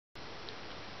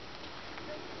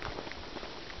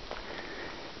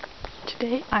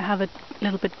Today I have a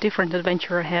little bit different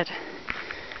adventure ahead.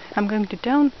 I'm going to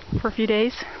town for a few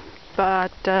days,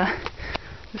 but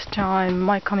this time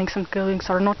my comings and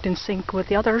goings are not in sync with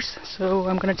the others, so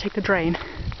I'm going to take the train.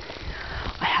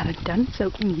 I haven't done so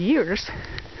in years.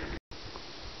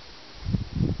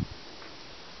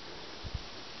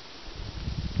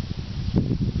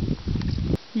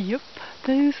 Yup,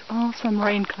 those are some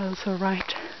rain clouds,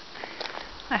 alright.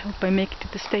 I hope I make it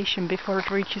to the station before it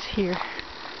reaches here.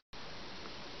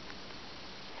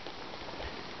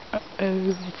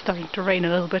 Uh-oh, it's starting to rain a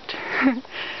little bit.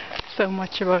 So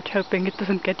much about hoping it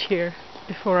doesn't get here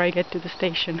before I get to the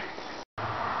station.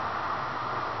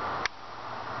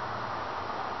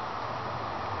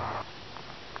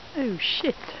 Oh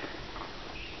shit!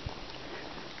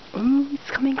 Oh,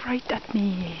 it's coming right at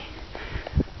me.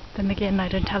 Then again, I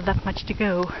don't have that much to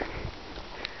go.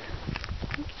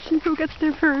 Let's see who gets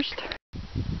there first.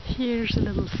 Here's a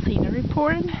little scenery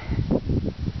pouring.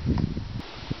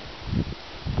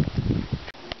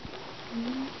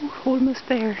 Almost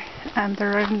there, and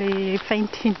there are only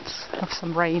faint hints of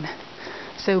some rain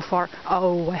so far.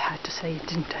 Oh, I had to say it,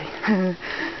 didn't I?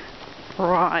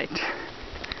 Right.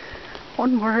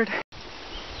 Onward.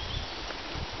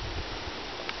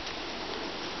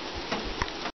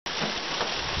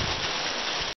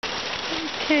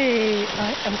 Okay,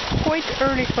 I am quite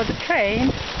early for the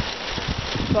train,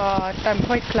 but I'm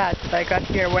quite glad that I got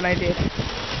here when I did.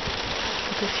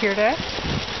 Just hear that?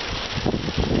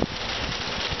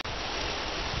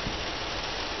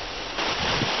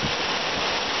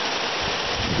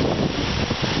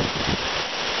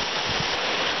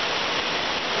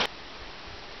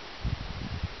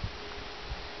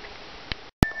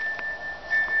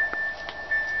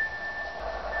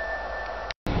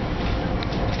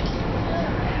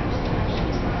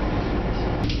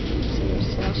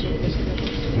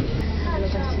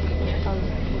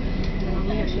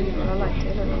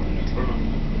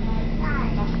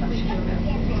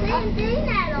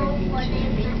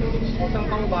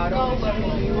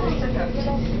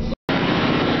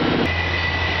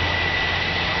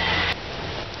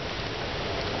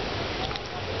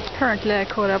 Currently I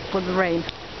caught up with the rain.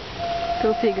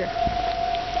 Go figure.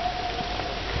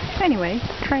 Anyway,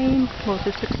 train was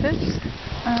a success,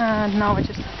 and now I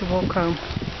just have to walk home.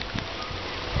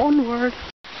 Onward!